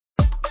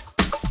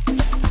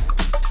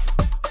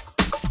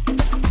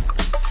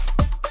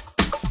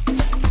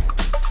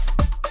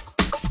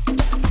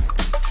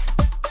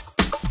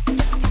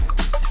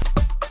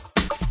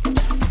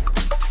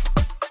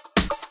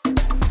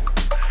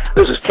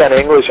Ken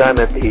English. I'm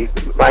at the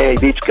Miami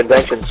Beach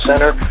Convention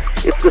Center.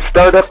 It's the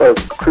startup of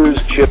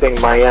Cruise Shipping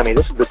Miami.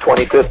 This is the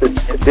 25th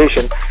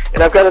edition,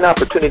 and I've got an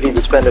opportunity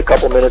to spend a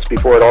couple minutes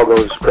before it all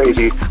goes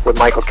crazy with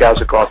Michael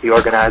Kazakoff, the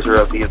organizer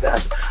of the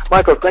event.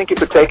 Michael, thank you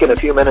for taking a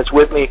few minutes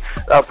with me.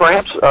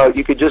 Perhaps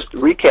you could just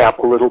recap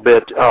a little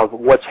bit of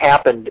what's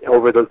happened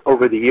over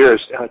the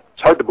years.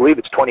 It's hard to believe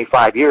it's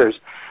 25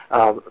 years.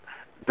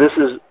 This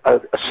is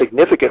a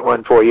significant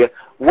one for you.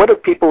 What are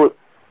people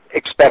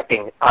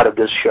expecting out of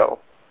this show?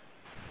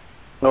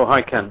 Oh,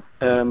 hi, Ken.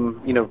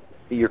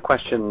 Your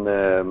question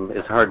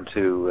is hard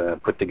to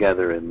put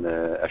together in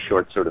a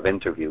short sort of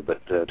interview,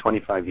 but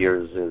 25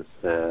 years is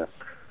a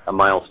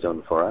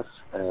milestone for us.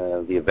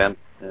 The event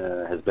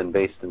has been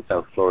based in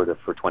South Florida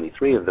for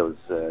 23 of those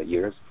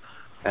years,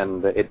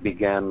 and it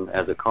began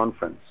as a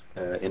conference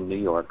in New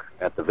York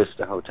at the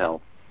Vista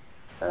Hotel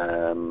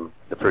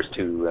the first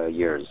 2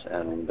 years,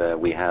 and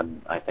we had,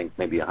 I think,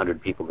 maybe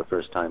 100 people the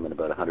first time and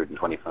about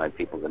 125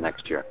 people the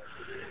next year.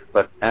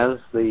 But as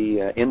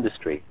the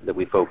industry that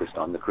we focused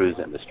on, the cruise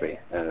industry,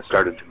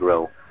 started to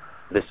grow,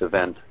 this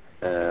event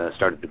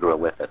started to grow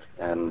with it.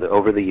 And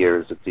over the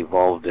years, it's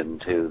evolved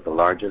into the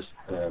largest,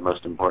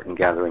 most important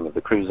gathering of the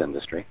cruise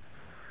industry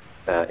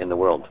in the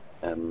world.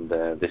 And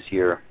this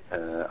year,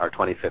 our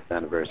 25th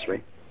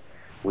anniversary,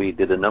 we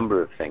did a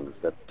number of things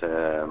that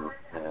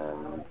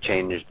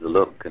changed the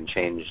look and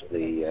changed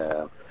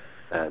the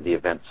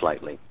event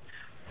slightly.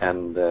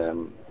 And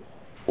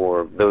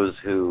for those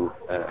who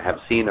have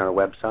seen our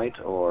website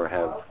or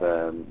have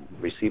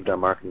received our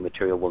marketing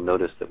material will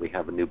notice that we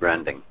have a new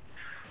branding.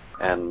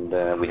 And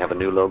we have a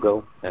new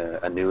logo,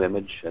 a new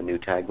image, a new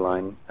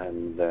tagline,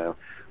 and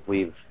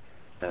we've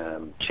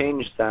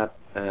changed that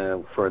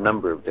for a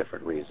number of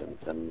different reasons.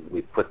 And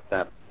we put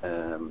that,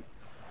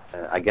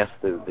 I guess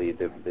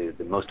the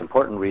most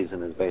important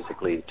reason is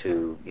basically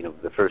to,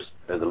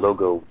 the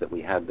logo that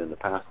we had in the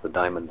past, the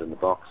diamond in the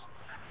box,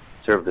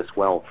 served us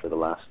well for the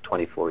last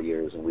 24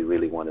 years, and we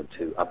really wanted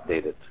to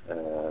update it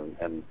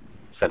and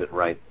set it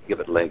right, give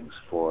it legs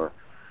for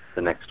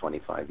the next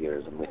 25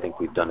 years. And we think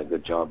we've done a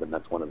good job, and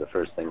that's one of the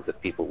first things that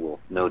people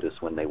will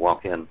notice when they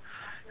walk in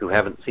who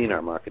haven't seen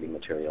our marketing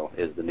material,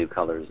 is the new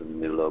colors and the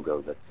new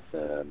logo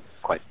that's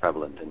quite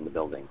prevalent in the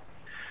building.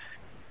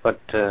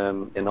 But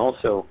in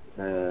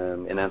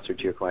answer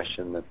to your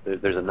question, that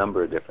there's a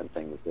number of different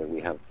things.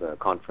 We have a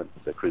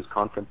cruise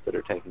conference that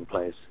are taking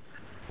place.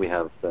 We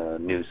have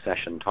new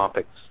session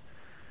topics,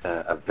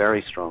 a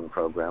very strong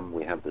program.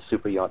 We have the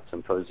Super Yacht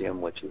Symposium,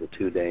 which is a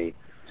 2-day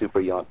super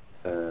yacht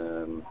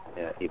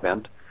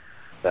event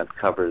that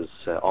covers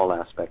all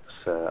aspects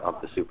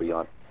of the super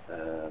yacht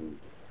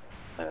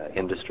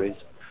industries.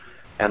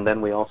 And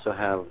then we also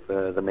have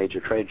the major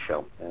trade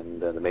show,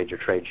 and the major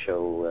trade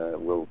show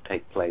will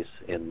take place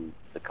in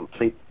the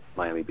complete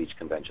Miami Beach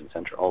Convention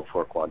Center, all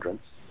 4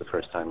 quadrants. It's the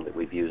first time that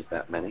we've used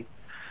that many.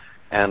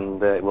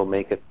 And it will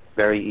make it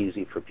very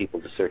easy for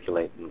people to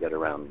circulate and get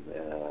around.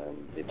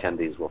 The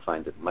attendees will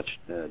find it much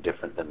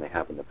different than they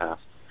have in the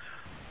past.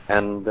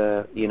 And,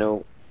 the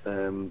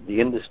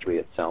industry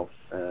itself,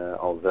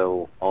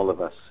 although all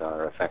of us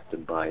are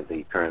affected by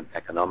the current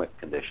economic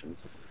conditions,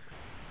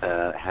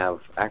 have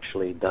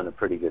actually done a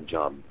pretty good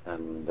job.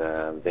 And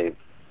they've,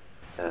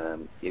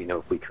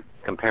 if we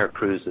compare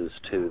cruises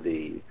to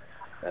the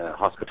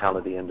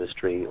hospitality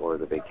industry or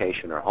the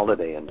vacation or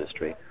holiday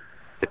industry,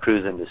 the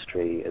cruise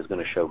industry is going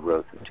to show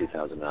growth in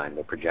 2009.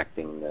 They're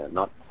projecting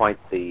not quite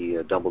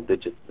the double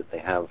digits that they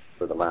have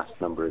for the last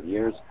number of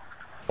years,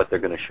 but they're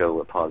going to show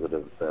a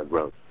positive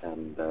growth.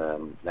 And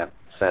that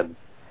said,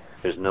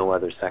 there's no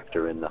other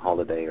sector in the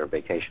holiday or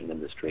vacation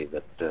industry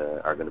that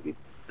are going to be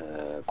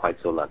quite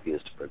so lucky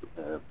as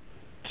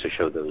to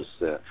show those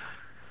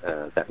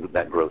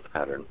that growth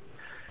pattern.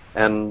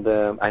 And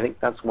I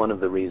think that's one of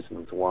the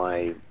reasons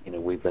why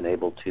we've been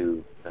able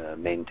to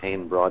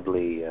maintain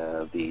broadly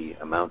the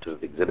amount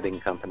of exhibiting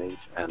companies,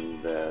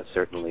 and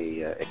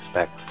certainly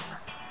expect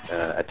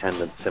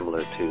attendance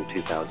similar to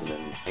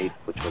 2008,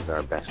 which was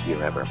our best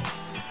year ever.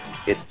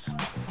 It's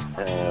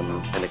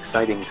an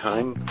exciting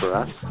time for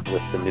us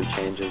with the new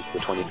changes, the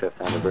 25th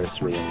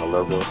anniversary and the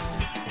logo,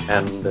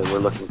 and we're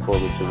looking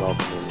forward to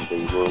welcoming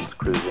the world's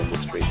cruise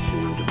industry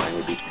to the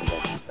Miami Beach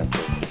Convention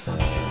Center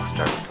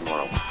starting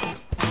tomorrow.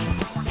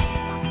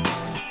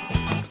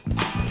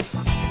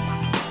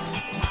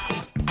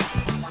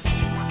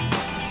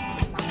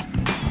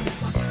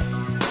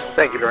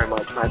 Thank you very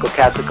much, Michael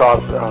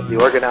Kazakoff, the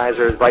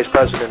organizer, Vice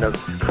President of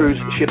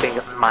Cruise Shipping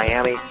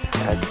Miami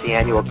at the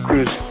annual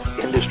Cruise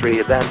Industry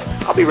event.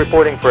 I'll be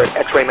reporting for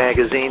X-Ray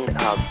Magazine,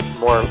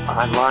 more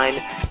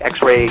online,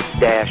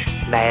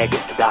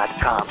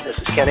 xray-mag.com. This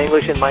is Ken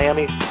English in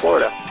Miami,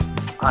 Florida,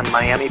 on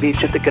Miami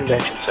Beach at the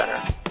Convention Center.